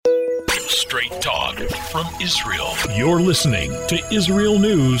Straight talk from Israel. You're listening to Israel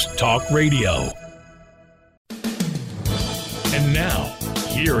News Talk Radio. And now,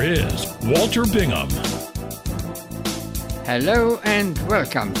 here is Walter Bingham. Hello and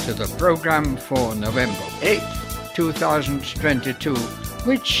welcome to the program for November 8, 2022,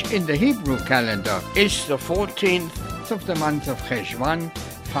 which in the Hebrew calendar is the 14th of the month of Cheshvan,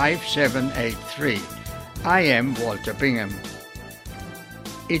 5783. I am Walter Bingham.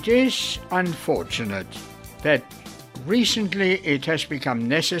 It is unfortunate that recently it has become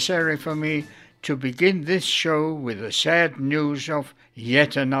necessary for me to begin this show with the sad news of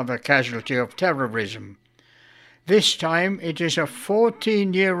yet another casualty of terrorism. This time it is a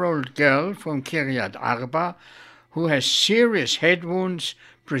 14-year-old girl from Kiryat Arba who has serious head wounds,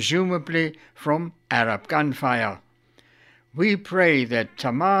 presumably from Arab gunfire. We pray that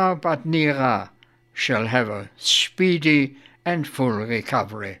Tamar Bat Nira shall have a speedy and full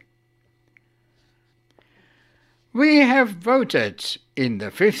recovery. We have voted in the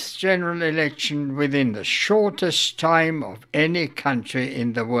 5th general election within the shortest time of any country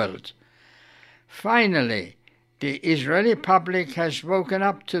in the world. Finally, the Israeli public has woken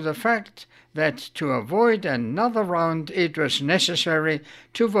up to the fact that to avoid another round it was necessary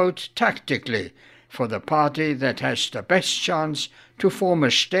to vote tactically for the party that has the best chance to form a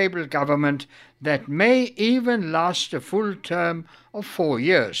stable government that may even last a full term of 4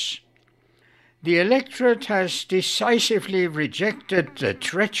 years. The electorate has decisively rejected the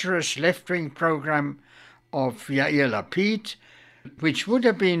treacherous left-wing program of Yair Lapid, which would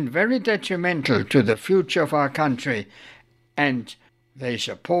have been very detrimental to the future of our country, and they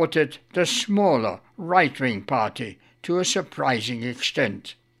supported the smaller right-wing party to a surprising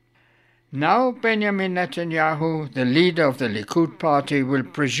extent. Now Benjamin Netanyahu, the leader of the Likud party, will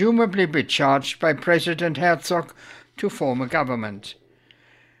presumably be charged by President Herzog to form a government.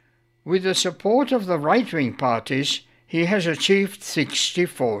 With the support of the right-wing parties, he has achieved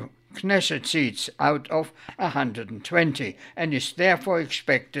 64 Knesset seats out of 120 and is therefore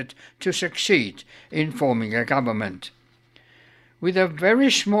expected to succeed in forming a government. With a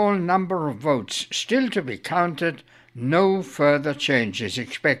very small number of votes still to be counted, no further change is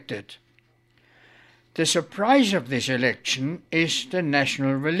expected. The surprise of this election is the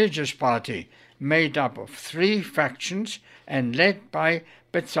National Religious Party, made up of 3 factions and led by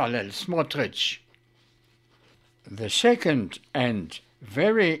Bezalel Smotrich. The second and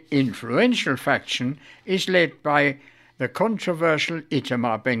very influential faction is led by the controversial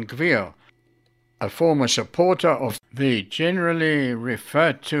Itamar Ben-Gvir, a former supporter of the generally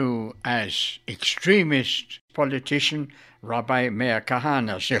referred to as extremist politician Rabbi Meir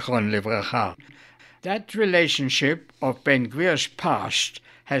Kahane, Zichron Livracha. That relationship of Ben-Gvir's past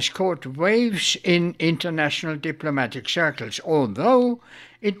has caught waves in international diplomatic circles, although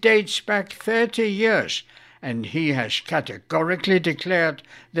it dates back 30 years, and he has categorically declared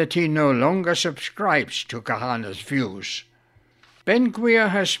that he no longer subscribes to Kahane's views. Ben-Gvir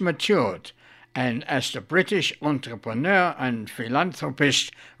has matured, and as the British entrepreneur and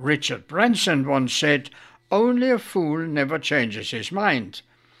philanthropist Richard Branson once said, only a fool never changes his mind.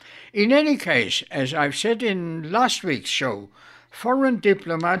 In any case, as I've said in last week's show, foreign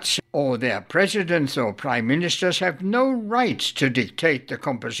diplomats or their presidents or prime ministers have no right to dictate the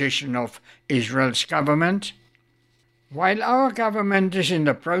composition of Israel's government. While our government is in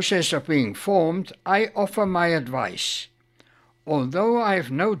the process of being formed, I offer my advice. Although I have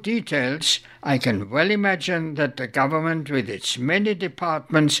no details, I can well imagine that the government with its many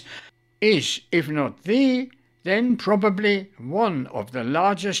departments is, if not the, then probably one of the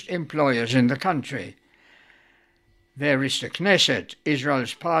largest employers in the country. There is the Knesset,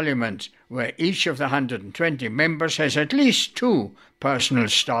 Israel's parliament, where each of the 120 members has at least 2 personal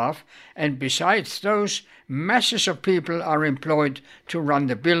staff, and besides those, masses of people are employed to run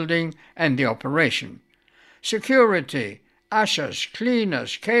the building and the operation. Security, ushers,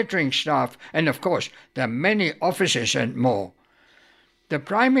 cleaners, catering staff, and of course the many offices and more. The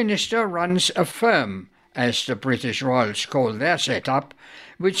Prime Minister runs a firm, as the British royals call their setup,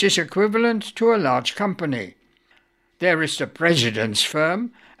 which is equivalent to a large company. There is the President's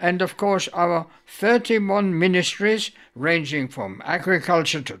firm, and of course our 31 ministries, ranging from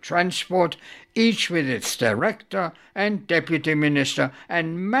agriculture to transport, each with its director and deputy minister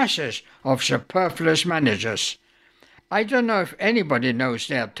and masses of superfluous managers. I don't know if anybody knows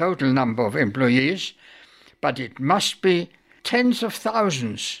their total number of employees, but it must be tens of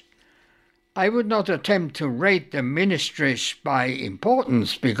thousands. I would not attempt to rate the ministries by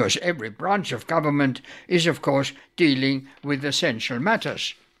importance, because every branch of government is, of course, dealing with essential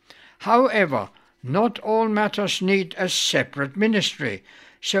matters. However, not all matters need a separate ministry.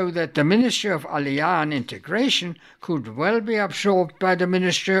 so that the Ministry of Aliyah and Integration could well be absorbed by the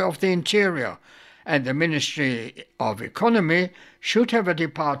Ministry of the Interior, and the Ministry of Economy should have a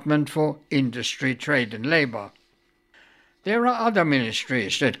department for industry, trade and labour. There are other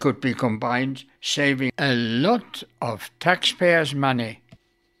ministries that could be combined, saving a lot of taxpayers' money.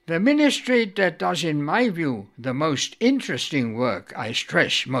 The ministry that does, in my view, the most interesting work, I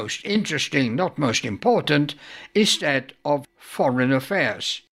stress most interesting, not most important, is that of Foreign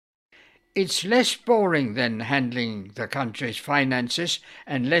Affairs. It's less boring than handling the country's finances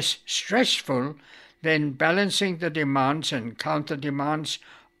and less stressful than balancing the demands and counter-demands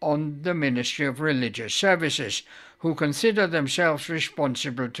on the Ministry of Religious Services, who consider themselves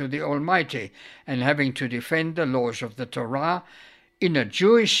responsible to the Almighty and having to defend the laws of the Torah in a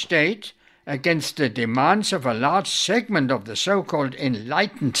Jewish state against the demands of a large segment of the so-called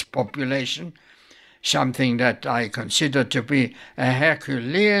enlightened population, something that I consider to be a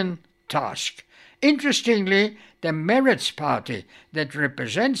Herculean task. Interestingly, the Meretz Party that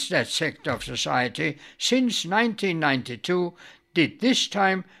represents that sector of society since 1992 did this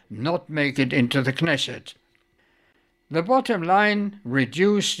time not make it into the Knesset. The bottom line: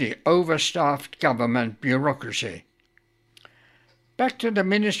 reduce the overstaffed government bureaucracy. Back to the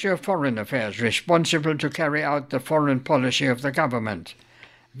Ministry of Foreign Affairs, responsible to carry out the foreign policy of the government.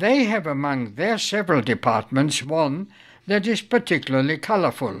 They have among their several departments one that is particularly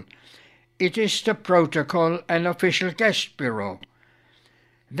colourful. It is the Protocol and Official Guest Bureau.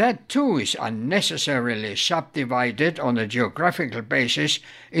 That too is unnecessarily subdivided on a geographical basis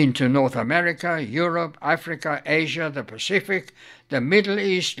into North America, Europe, Africa, Asia, the Pacific, the Middle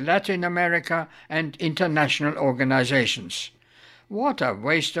East, Latin America, and international organizations. What a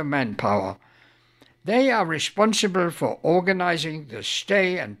waste of manpower! They are responsible for organizing the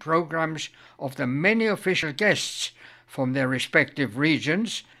stay and programs of the many official guests from their respective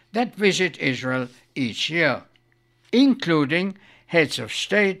regions that visit Israel each year, including heads of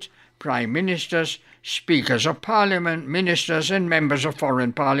state, prime ministers, speakers of parliament, ministers and members of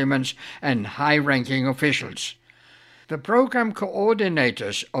foreign parliaments, and high-ranking officials. The program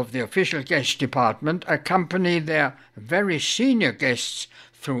coordinators of the official guest department accompany their very senior guests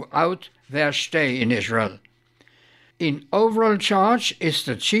throughout their stay in Israel. In overall charge is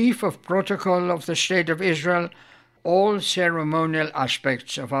the Chief of Protocol of the State of Israel, all ceremonial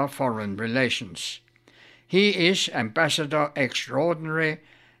aspects of our foreign relations. He is Ambassador Extraordinary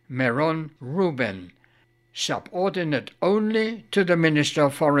Meron Reuben, subordinate only to the Minister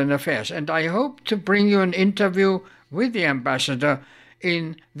of Foreign Affairs, and I hope to bring you an interview with the ambassador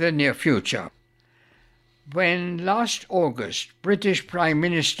in the near future. When last August British Prime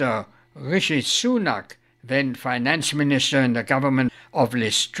Minister Rishi Sunak, then Finance Minister in the government of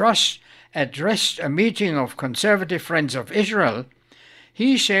Liz Truss, addressed a meeting of Conservative Friends of Israel,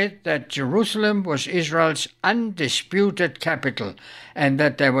 he said that Jerusalem was Israel's undisputed capital and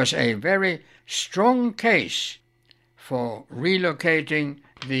that there was a very strong case for relocating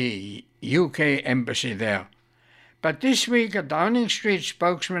the UK embassy there. But this week a Downing Street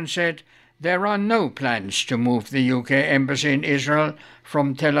spokesman said there are no plans to move the UK embassy in Israel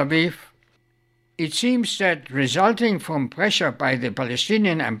from Tel Aviv. It seems that, resulting from pressure by the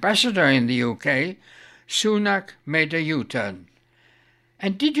Palestinian ambassador in the UK, Sunak made a U-turn.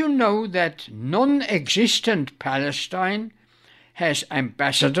 And did you know that non-existent Palestine has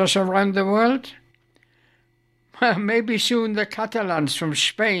ambassadors around the world? Maybe soon the Catalans from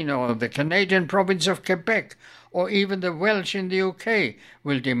Spain or the Canadian province of Quebec or even the Welsh in the UK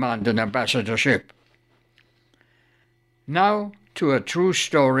will demand an ambassadorship. Now to a true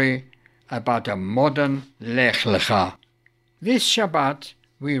story about a modern Lech Lecha. This Shabbat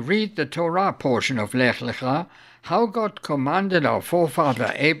we read the Torah portion of Lech Lecha, how God commanded our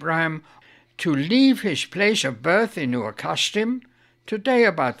forefather Abraham to leave his place of birth in Ur Kasdim, today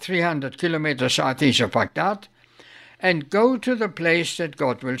about 300 kilometers southeast of Baghdad, and go to the place that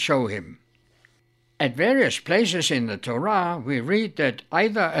God will show him. At various places in the Torah we read that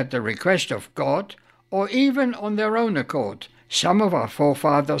either at the request of God or even on their own accord, some of our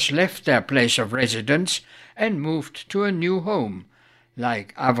forefathers left their place of residence and moved to a new home,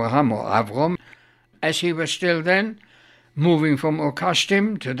 like Avraham or Avrom, as he was still then, moving from Ur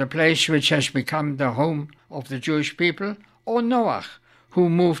Kasdim to the place which has become the home of the Jewish people, or Noach, who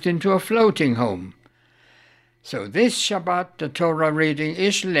moved into a floating home. So this Shabbat the Torah reading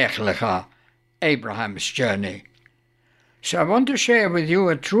is Lech Lecha, Abraham's journey. So I want to share with you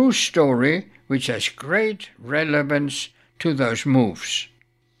a true story which has great relevance to those moves.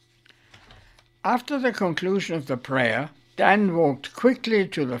 After the conclusion of the prayer, Dan walked quickly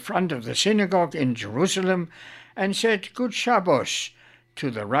to the front of the synagogue in Jerusalem and said Good Shabbos to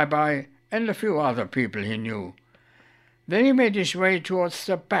the rabbi and a few other people he knew. Then he made his way towards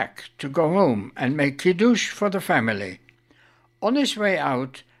the back to go home and make kiddush for the family. On his way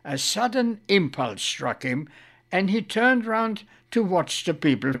out, a sudden impulse struck him, and he turned round to watch the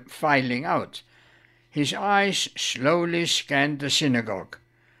people filing out. His eyes slowly scanned the synagogue.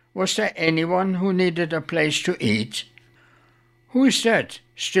 Was there anyone who needed a place to eat? "Who is that,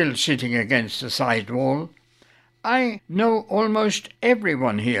 still sitting against the side wall? I know almost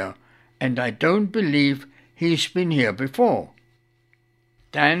everyone here, and I don't believe he's been here before."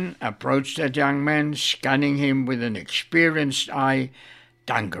 Dan approached that young man, scanning him with an experienced eye.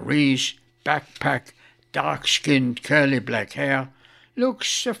 Dungarees, backpack, dark-skinned, curly black hair. Looks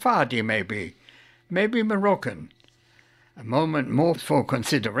Sephardi, maybe Moroccan. A moment more for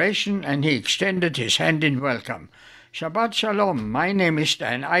consideration, and he extended his hand in welcome. "Shabbat Shalom, my name is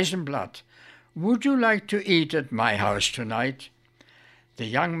Dan Eisenblatt. Would you like to eat at my house tonight?" The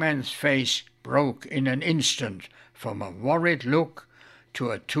young man's face broke in an instant from a worried look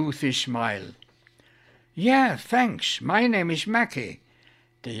to a toothy smile. "Yeah, thanks. My name is Mackie."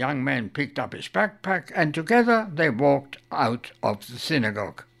 The young man picked up his backpack, and together they walked out of the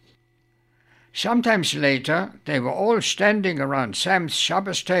synagogue. Sometimes later, they were all standing around Sam's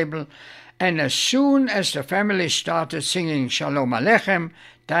Shabbos table, and as soon as the family started singing Shalom Aleichem,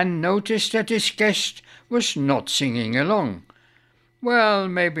 Dan noticed that his guest was not singing along. Well,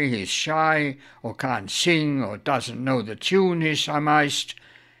 maybe he's shy, or can't sing, or doesn't know the tune, he surmised.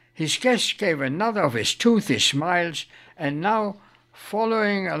 His guest gave another of his toothy smiles, and now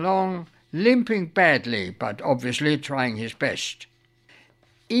following along, limping badly, but obviously trying his best.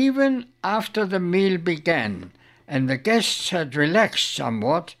 Even after the meal began, and the guests had relaxed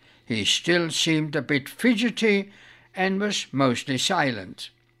somewhat, he still seemed a bit fidgety and was mostly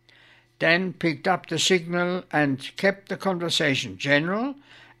silent. Dan picked up the signal and kept the conversation general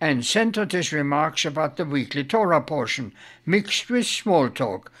and centered his remarks about the weekly Torah portion, mixed with small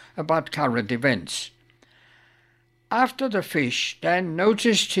talk about current events. After the fish, Dan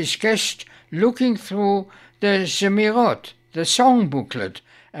noticed his guest looking through the Zemirot, the song booklet,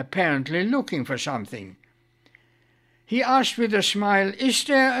 apparently looking for something. He asked with a smile, "Is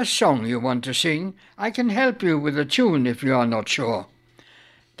there a song you want to sing? I can help you with a tune if you are not sure."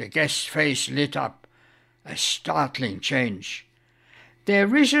 The guest's face lit up, a startling change.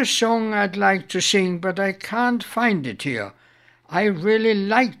 "There is a song I'd like to sing, but I can't find it here. I really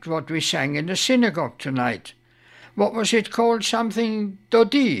liked what we sang in the synagogue tonight. What was it called? Something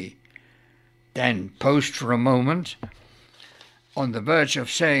Dodi?" Dan paused for a moment, on the verge of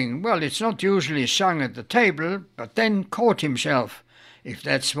saying, "Well, it's not usually sung at the table," but then caught himself. If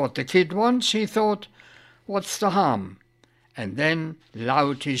that's what the kid wants, he thought, what's the harm? And then,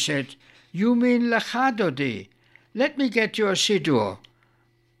 loud, he said, "You mean Lecha Dodi? Let me get you a siddur."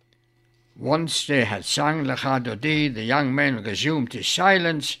 Once they had sung Lecha Dodi, the young man resumed his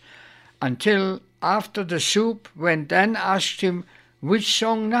silence until after the soup, when Dan asked him, "Which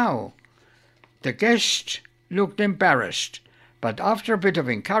song now?" The guest looked embarrassed, but after a bit of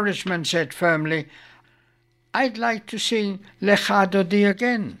encouragement said firmly, "I'd like to sing Lecha Dodi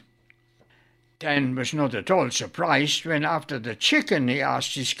again." Dan was not at all surprised when after the chicken he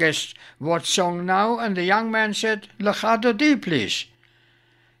asked his guest, "What song now?" and the young man said, "Lecha Dodi, please."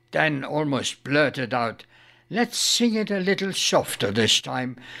 Dan almost blurted out, "Let's sing it a little softer this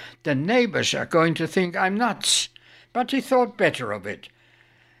time. The neighbors are going to think I'm nuts." But he thought better of it.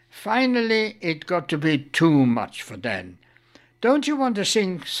 Finally, it got to be too much for Dan. "Don't you want to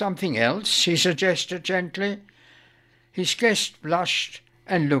sing something else?" he suggested gently. His guest blushed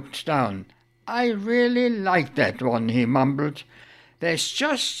and looked down. "I really like that one," he mumbled. "There's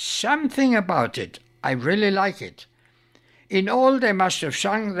just something about it. I really like it." In all, they must have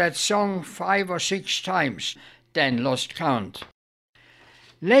sung that song 5 or 6 times. Dan lost count.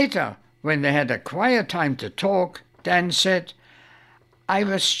 Later, when they had a quiet time to talk, Dan said, "I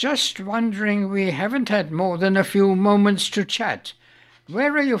was just wondering, we haven't had more than a few moments to chat.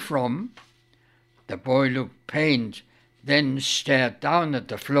 Where are you from?" The boy looked pained, then stared down at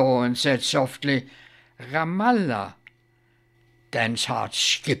the floor and said softly, "Ramallah." Dan's heart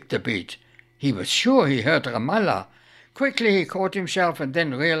skipped a beat. He was sure he heard Ramallah. Quickly he caught himself and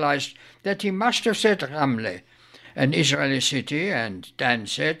then realized that he must have said Ramle, an Israeli city, and Dan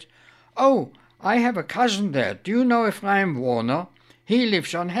said, "Oh, I have a cousin there. Do you know Ephraim Warner? He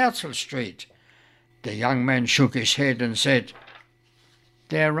lives on Herzl Street." The young man shook his head and said,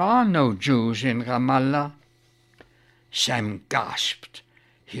 "There are no Jews in Ramallah." Sam gasped.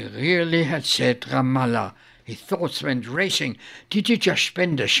 He really had said Ramallah. His thoughts went racing. Did he just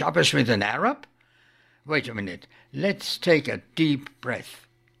spend the Shabbos with an Arab? Wait a minute. Let's take a deep breath."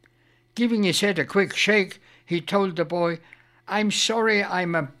 Giving his head a quick shake, he told the boy, "I'm sorry,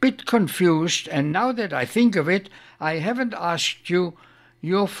 I'm a bit confused, and now that I think of it, I haven't asked you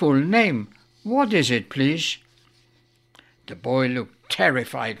your full name. What is it, please?" The boy looked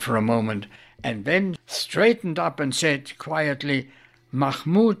terrified for a moment, and then straightened up and said quietly,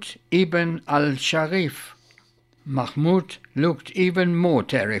 "Mahmoud ibn al-Sharif." Mahmoud looked even more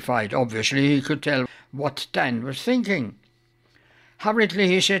terrified. Obviously, he could tell what Dan was thinking. Hurriedly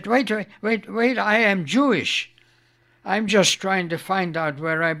he said, Wait, I am Jewish. I'm just trying to find out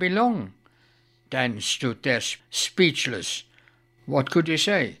where I belong." Dan stood there speechless. What could he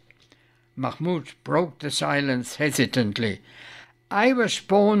say? Mahmoud broke the silence hesitantly. "I was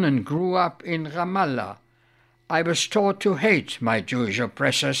born and grew up in Ramallah. I was taught to hate my Jewish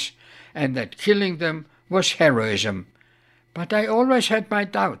oppressors, and that killing them was heroism. But I always had my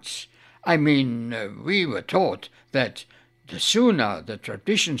doubts. I mean, we were taught that the Sunnah, the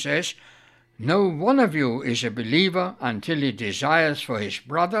tradition says, no one of you is a believer until he desires for his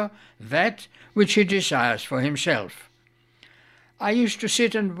brother that which he desires for himself. I used to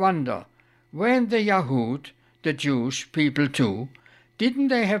sit and wonder, when the Yahud, the Jews, people too, didn't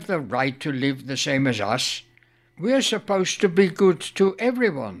they have the right to live the same as us? We're supposed to be good to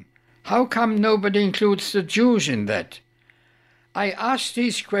everyone. How come nobody includes the Jews in that? I asked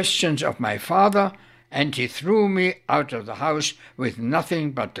these questions of my father, and he threw me out of the house with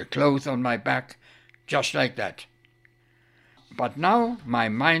nothing but the clothes on my back, just like that. But now my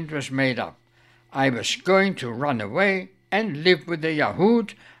mind was made up. I was going to run away and live with the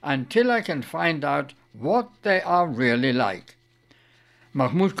Yahud until I can find out what they are really like."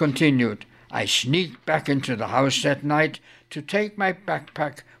 Mahmoud continued, "I sneaked back into the house that night to take my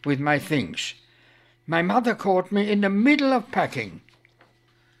backpack with my things. My mother caught me in the middle of packing.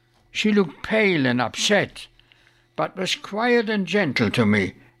 She looked pale and upset, but was quiet and gentle to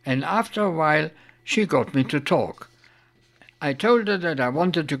me, and after a while she got me to talk. I told her that I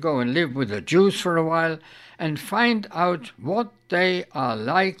wanted to go and live with the Jews for a while and find out what they are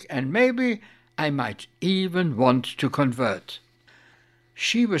like, and maybe I might even want to convert."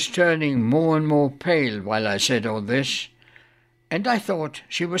 She was turning more and more pale while I said all this, and I thought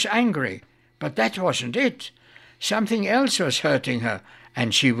she was angry, but that wasn't it. Something else was hurting her,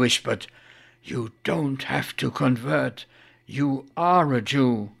 and she whispered, "You don't have to convert. You are a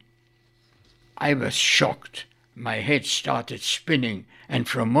Jew." I was shocked. My head started spinning, and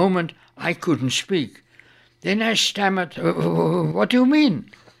for a moment I couldn't speak. Then I stammered, "What do you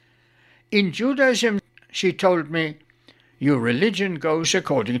mean?" "In Judaism," she told me, "your religion goes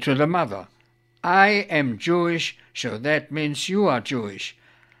according to the mother. I am Jewish, so that means you are Jewish.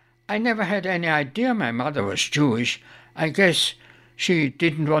 I never had any idea my mother was Jewish. I guess she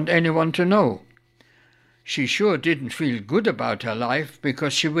didn't want anyone to know." She sure didn't feel good about her life,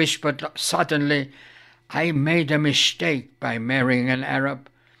 because she whispered suddenly, "I made a mistake by marrying an Arab.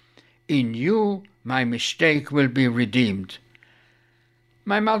 In you, my mistake will be redeemed."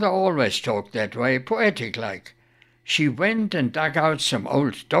 My mother always talked that way, poetic-like. She went and dug out some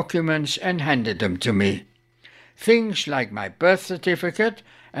old documents and handed them to me. Things like my birth certificate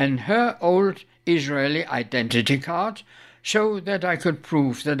and her old Israeli identity card, so that I could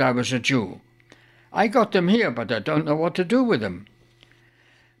prove that I was a Jew. I got them here, but I don't know what to do with them.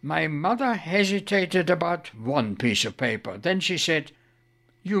 My mother hesitated about one piece of paper. Then she said,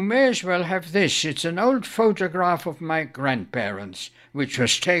 "You may as well have this. It's an old photograph of my grandparents, which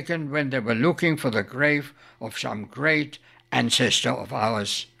was taken when they were looking for the grave of some great ancestor of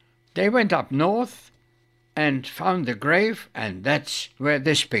ours. They went up north and found the grave, and that's where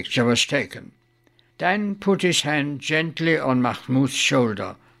this picture was taken." Dan put his hand gently on Mahmoud's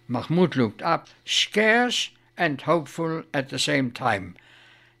shoulder. Mahmoud looked up, scarce and hopeful at the same time.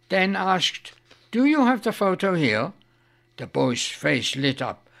 Dan asked, "Do you have the photo here?" The boy's face lit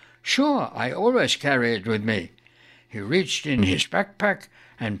up. "Sure, I always carry it with me." He reached in his backpack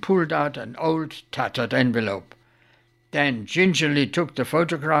and pulled out an old tattered envelope. Dan gingerly took the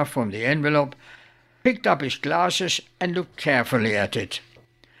photograph from the envelope, picked up his glasses and looked carefully at it.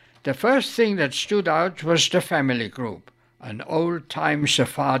 The first thing that stood out was the family group, an old-time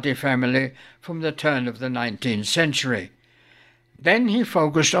Sephardi family from the turn of the 19th century. Then he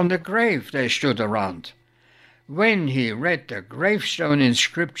focused on the grave they stood around. When he read the gravestone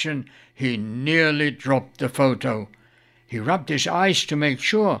inscription, he nearly dropped the photo. He rubbed his eyes to make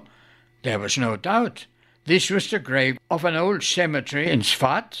sure. There was no doubt. This was the grave of an old cemetery in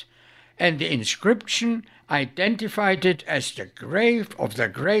Sfat, and the inscription identified it as the grave of the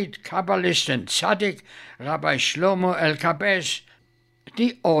great Kabbalist and Tzaddik Rabbi Shlomo Elkabez,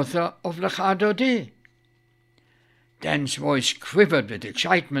 the author of Lecha Dodi. Dan's voice quivered with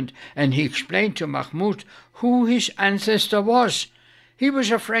excitement, and he explained to Mahmoud who his ancestor was. He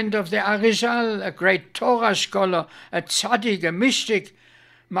was a friend of the Arizal, a great Torah scholar, a tzaddik, a mystic.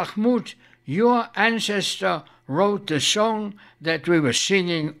 Mahmoud, your ancestor wrote the song that we were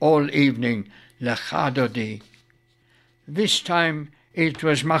singing all evening, Lecha Dodi. This time it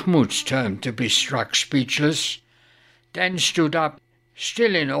was Mahmoud's turn to be struck speechless. Dan stood up,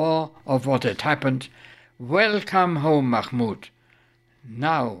 still in awe of what had happened. Welcome home, Mahmoud.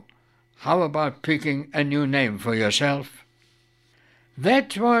 Now, how about picking a new name for yourself?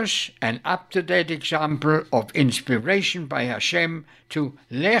 That was an up-to-date example of inspiration by Hashem to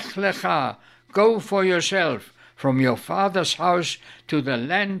Lech Lecha, go for yourself, from your father's house to the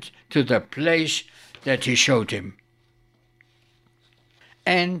land, to the place that he showed him.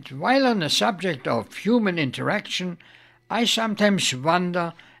 And while on the subject of human interaction, I sometimes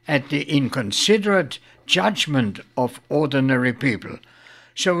wonder at the inconsiderate judgment of ordinary people.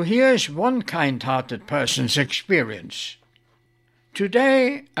 So here's one kind-hearted person's experience.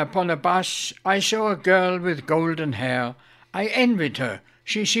 Today, upon a bus, I saw a girl with golden hair. I envied her.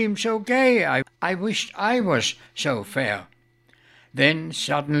 She seemed so gay. I wished I was so fair. Then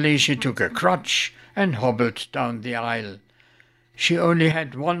suddenly she took a crutch and hobbled down the aisle. She only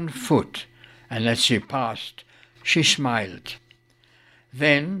had one foot, and as she passed, she smiled.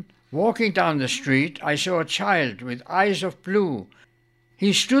 Then, walking down the street, I saw a child with eyes of blue.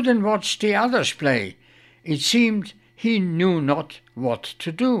 He stood and watched the others play. It seemed he knew not what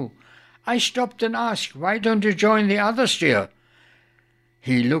to do. I stopped and asked, "Why don't you join the others, dear?"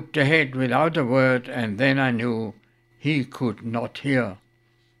 He looked ahead without a word, and then I knew he could not hear.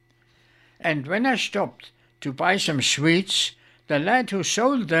 And when I stopped to buy some sweets, the lad who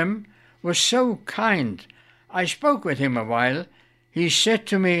sold them was so kind. I spoke with him a while. He said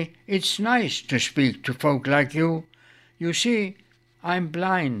to me, "It's nice to speak to folk like you. You see, I'm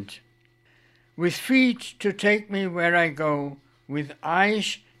blind. With feet to take me where I go, with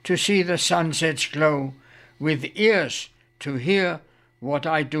eyes to see the sunset's glow, with ears to hear what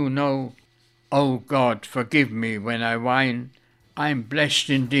I do know. Oh God, forgive me when I whine. I'm blessed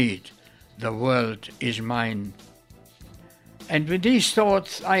indeed. The world is mine." And with these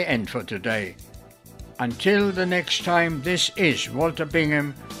thoughts I end for today. Until the next time, this is Walter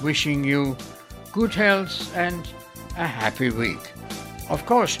Bingham wishing you good health and a happy week. Of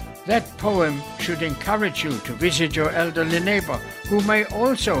course, that poem should encourage you to visit your elderly neighbor who may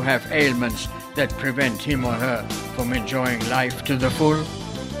also have ailments that prevent him or her from enjoying life to the full.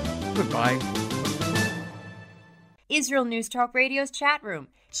 Goodbye. Israel News Talk Radio's chat room.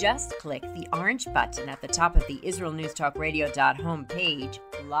 Just click the orange button at the top of the IsraelNewsTalkRadio.home page,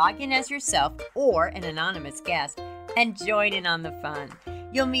 log in as yourself or an anonymous guest, and join in on the fun.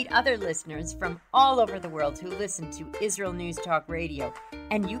 You'll meet other listeners from all over the world who listen to Israel News Talk Radio,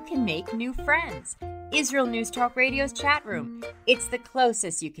 and you can make new friends. Israel News Talk Radio's chat room. It's the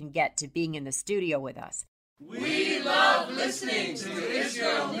closest you can get to being in the studio with us. We love listening to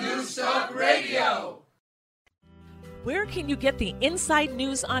Israel News Talk Radio. Where can you get the inside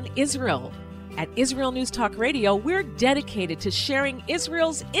news on Israel? At Israel News Talk Radio, we're dedicated to sharing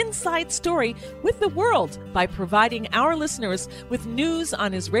Israel's inside story with the world by providing our listeners with news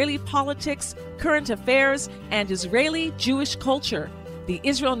on Israeli politics, current affairs, and Israeli Jewish culture. The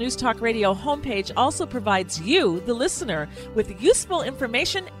Israel News Talk Radio homepage also provides you, the listener, with useful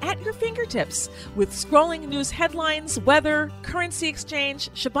information at your fingertips, with scrolling news headlines, weather, currency exchange,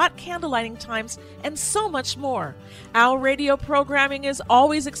 Shabbat candlelighting times, and so much more. Our radio programming is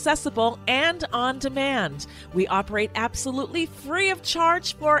always accessible and on demand. We operate absolutely free of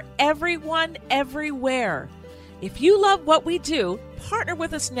charge for everyone, everywhere. If you love what we do, partner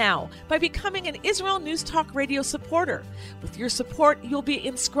with us now by becoming an Israel News Talk Radio supporter. With your support, you'll be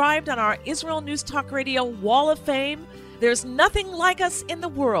inscribed on our Israel News Talk Radio Wall of Fame. There's nothing like us in the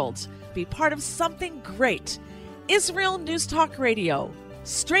world. Be part of something great. Israel News Talk Radio.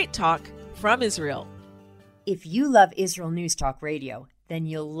 Straight talk from Israel. If you love Israel News Talk Radio, then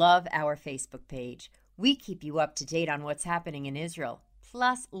you'll love our Facebook page. We keep you up to date on what's happening in Israel,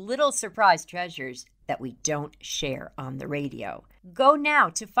 plus little surprise treasures that we don't share on the radio. Go now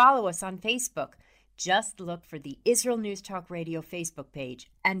to follow us on Facebook. Just look for the Israel News Talk Radio Facebook page,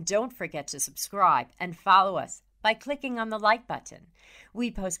 and don't forget to subscribe and follow us by clicking on the like button. We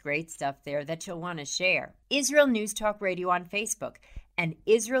post great stuff there that you'll want to share. Israel News Talk Radio on Facebook and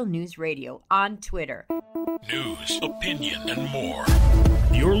Israel News Radio on Twitter. News, opinion, and more.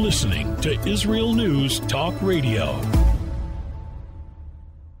 You're listening to Israel News Talk Radio.